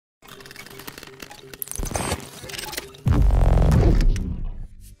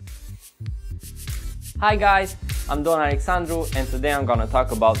Hi guys, I'm Don Alexandru and today I'm gonna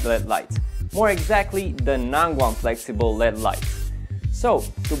talk about LED lights. More exactly, the Nanguang flexible LED lights. So,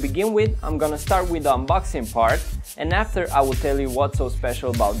 to begin with, I'm gonna start with the unboxing part and after I will tell you what's so special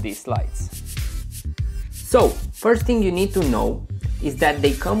about these lights. So, first thing you need to know is that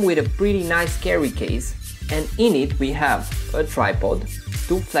they come with a pretty nice carry case and in it we have a tripod,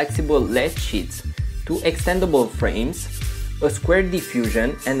 two flexible LED sheets, two extendable frames, a square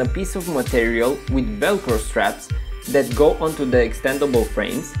diffusion and a piece of material with velcro straps that go onto the extendable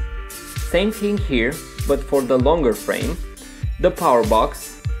frames. Same thing here, but for the longer frame. The power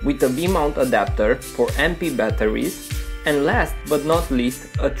box with a V-mount adapter for MP batteries, and last but not least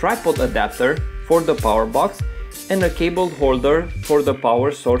a tripod adapter for the power box and a cable holder for the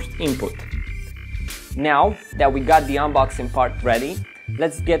power source input. Now that we got the unboxing part ready,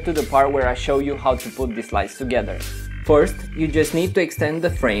 let's get to the part where I show you how to put these lights together. First, you just need to extend the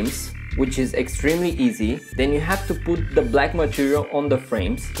frames, which is extremely easy. Then you have to put the black material on the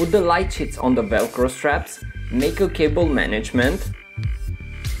frames, put the light sheets on the velcro straps, make a cable management,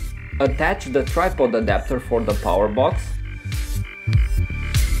 attach the tripod adapter for the power box,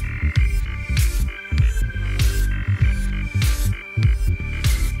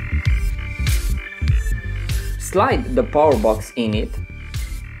 slide the power box in it,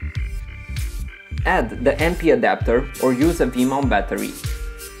 add the MP adapter or use a V-mount battery.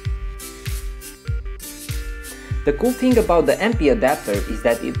 The cool thing about the MP adapter is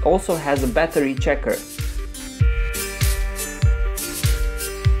that it also has a battery checker.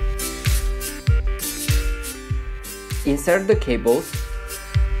 Insert the cables,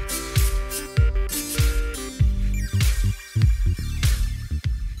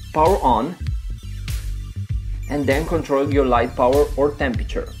 power on, and then control your light power or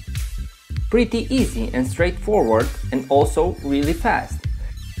temperature. Pretty easy and straightforward and also really fast.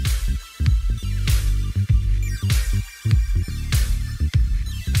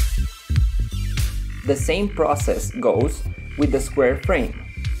 The same process goes with the square frame.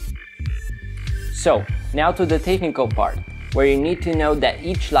 So, now to the technical part, where you need to know that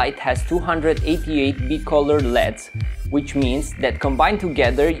each light has 288 B-colored LEDs, which means that combined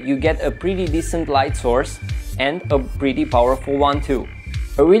together you get a pretty decent light source and a pretty powerful one too.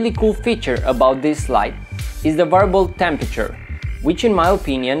 A really cool feature about this light is the variable temperature, which in my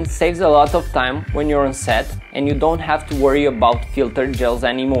opinion saves a lot of time when you're on set and you don't have to worry about filtered gels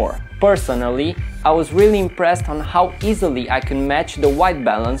anymore. Personally, I was really impressed on how easily I can match the white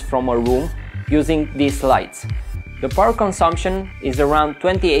balance from a room using these lights. The power consumption is around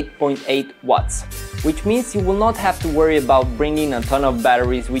 28.8 watts, which means you will not have to worry about bringing a ton of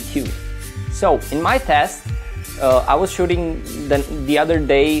batteries with you. So, in my test, I was shooting the other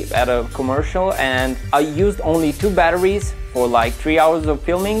day at a commercial and I used only 2 batteries for like 3 hours of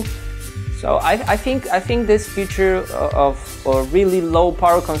filming. So I think this feature of a really low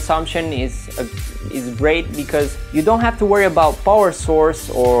power consumption is great because you don't have to worry about power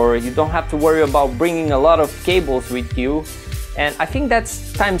source or you don't have to worry about bringing a lot of cables with you, and I think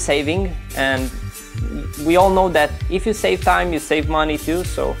that's time saving, and we all know that if you save time you save money too.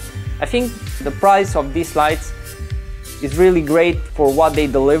 So I think the price of these lights is really great for what they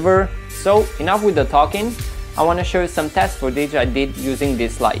deliver. So enough with the talking, I want to show you some test footage I did using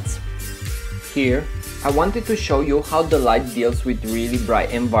these lights. Here, I wanted to show you how the light deals with really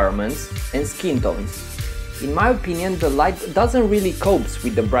bright environments and skin tones. In my opinion, the light doesn't really cope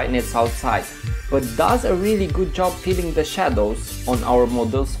with the brightness outside, but does a really good job filling the shadows on our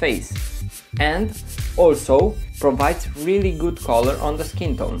model's face, and also provides really good color on the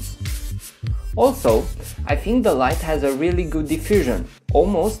skin tones. Also, I think the light has a really good diffusion,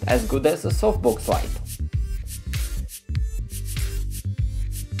 almost as good as a softbox light.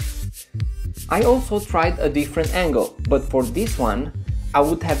 I also tried a different angle, but for this one, I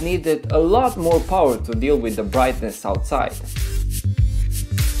would have needed a lot more power to deal with the brightness outside.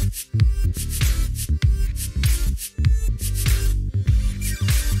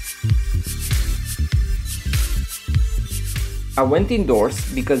 I went indoors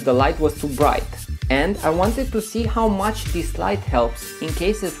because the light was too bright, and I wanted to see how much this light helps in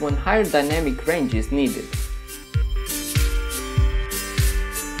cases when higher dynamic range is needed.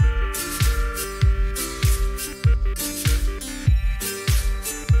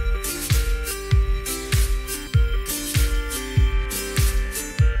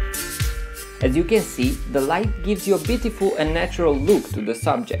 As you can see, the light gives you a beautiful and natural look to the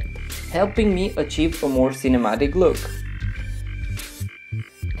subject, helping me achieve a more cinematic look.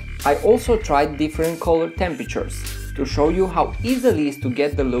 I also tried different color temperatures to show you how easy it is to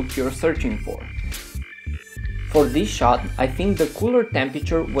get the look you're searching for. For this shot, I think the cooler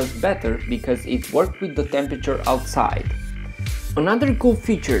temperature was better because it worked with the temperature outside. Another cool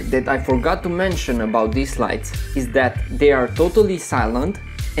feature that I forgot to mention about these lights is that they are totally silent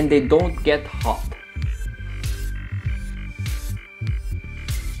and they don't get hot.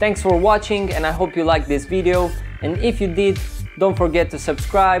 Thanks for watching, and I hope you liked this video, and if you did, don't forget to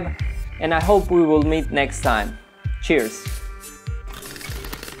subscribe, and I hope we will meet next time. Cheers!